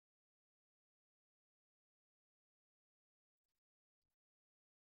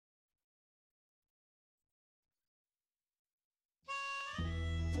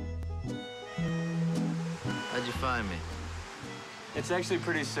How'd you find me? It's actually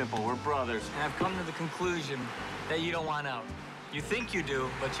pretty simple. We're brothers. And I've come to the conclusion that you don't want out. You think you do,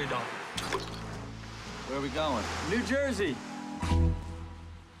 but you don't. Where are we going? New Jersey. Let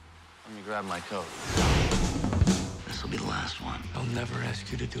me grab my coat. This will be the last one. I'll never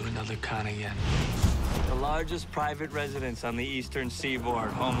ask you to do another con again. The largest private residence on the eastern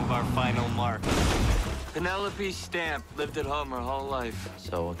seaboard, home of our final mark. Penelope Stamp lived at home her whole life.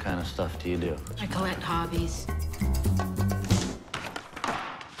 So what kind of stuff do you do? I collect hobbies.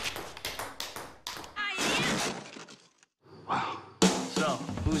 Wow. So,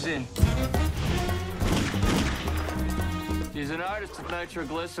 who's in? She's an artist with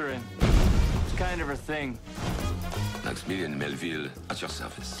nitroglycerin. It's kind of her thing. Maximilian Melville, at your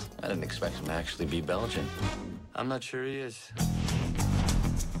service. I didn't expect him to actually be Belgian. I'm not sure he is.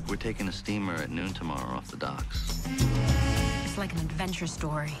 We're taking a steamer at noon tomorrow off the docks. It's like an adventure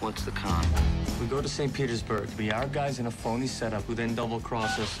story. What's the con? We go to St. Petersburg to be our guys in a phony setup who then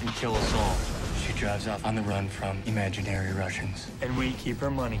double-cross us and kill us all. She drives off on the run from imaginary Russians. And we keep her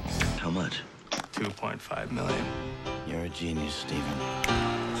money. How much? 2.5 million. You're a genius, Stephen.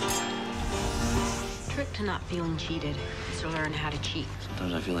 Trick to not feeling cheated is to learn how to cheat.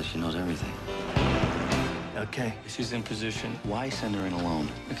 Sometimes I feel like she knows everything. Okay, she's in position. Why send her in alone?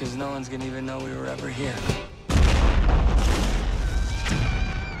 Because no one's gonna even know we were ever here.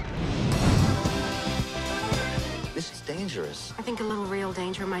 This is dangerous. I think a little real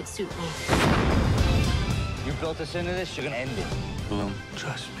danger might suit me. You built us into this, you're gonna end it. Bloom,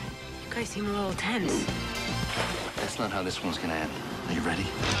 trust me. You guys seem a little tense. That's not how this one's gonna end. Are you ready?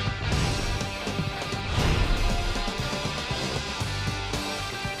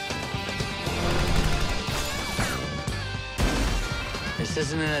 This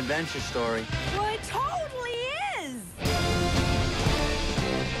isn't an adventure story. Well, it totally